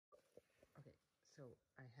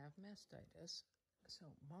have mastitis. So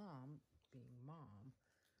Mom, being Mom,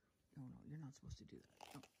 no, you're not supposed to do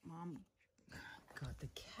that. No, Mom got the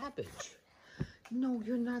cabbage. No,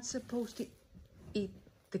 you're not supposed to eat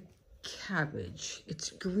the cabbage. It's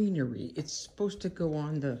greenery. It's supposed to go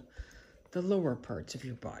on the lower parts of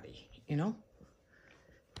your body, you know?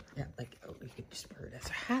 Yeah, like, oh, you could just wear it as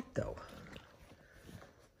a hat, though.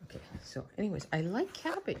 Okay, so anyways, I like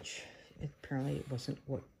cabbage. Apparently it wasn't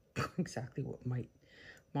exactly what my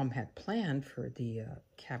Mom had planned for the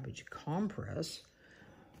cabbage compress.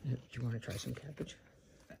 Do you want to try some cabbage?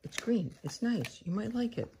 It's green. It's nice. You might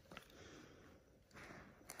like it.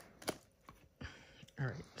 All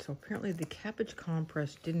right, so apparently the cabbage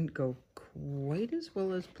compress didn't go quite as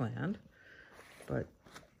well as planned, but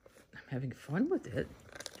I'm having fun with it.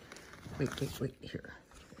 Wait, here.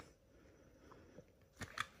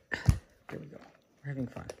 There we go. We're having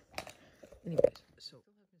fun. Anyways, so I still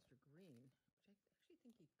have Mr. Green, which I actually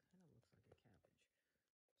think he kind of looks like a cabbage.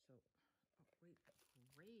 So, oh, wait,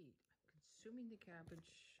 great. I'm consuming the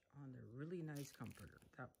cabbage on the really nice comforter.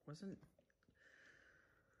 That wasn't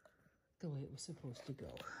the way it was supposed to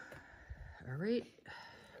go. All right,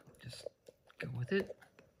 just go with it.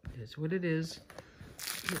 It is what it is.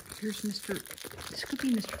 Here's Mr. This could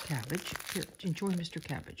be Mr. Cabbage. Here, enjoy Mr.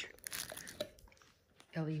 Cabbage.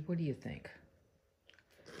 Ellie, what do you think?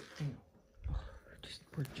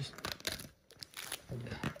 We're just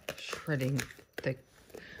shredding the.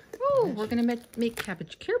 Oh, we're gonna make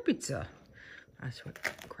cabbage care pizza. That's what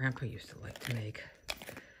Grandpa used to like to make.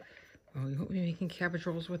 Well, we won't be making cabbage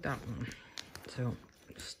rolls with that one. So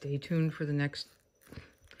stay tuned for the next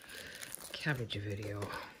cabbage video.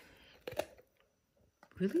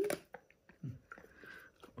 Really?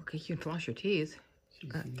 Okay, you can floss your teeth.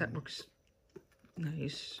 That works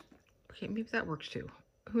nice. Okay, maybe that works too.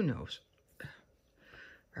 Who knows?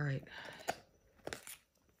 All right.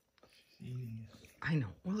 I know.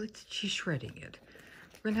 Well, she's shredding it.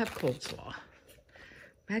 We're gonna have coleslaw.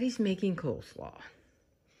 Maddie's making coleslaw.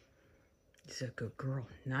 She's a good girl.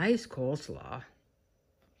 Nice coleslaw.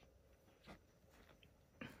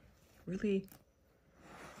 Really?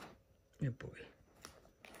 Oh boy.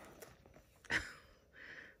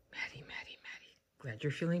 Maddie. Glad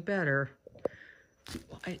you're feeling better.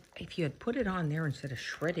 Well, if you had put it on there instead of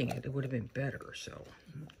shredding it, it would have been better. So,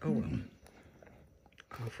 oh well.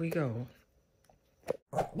 Off we go.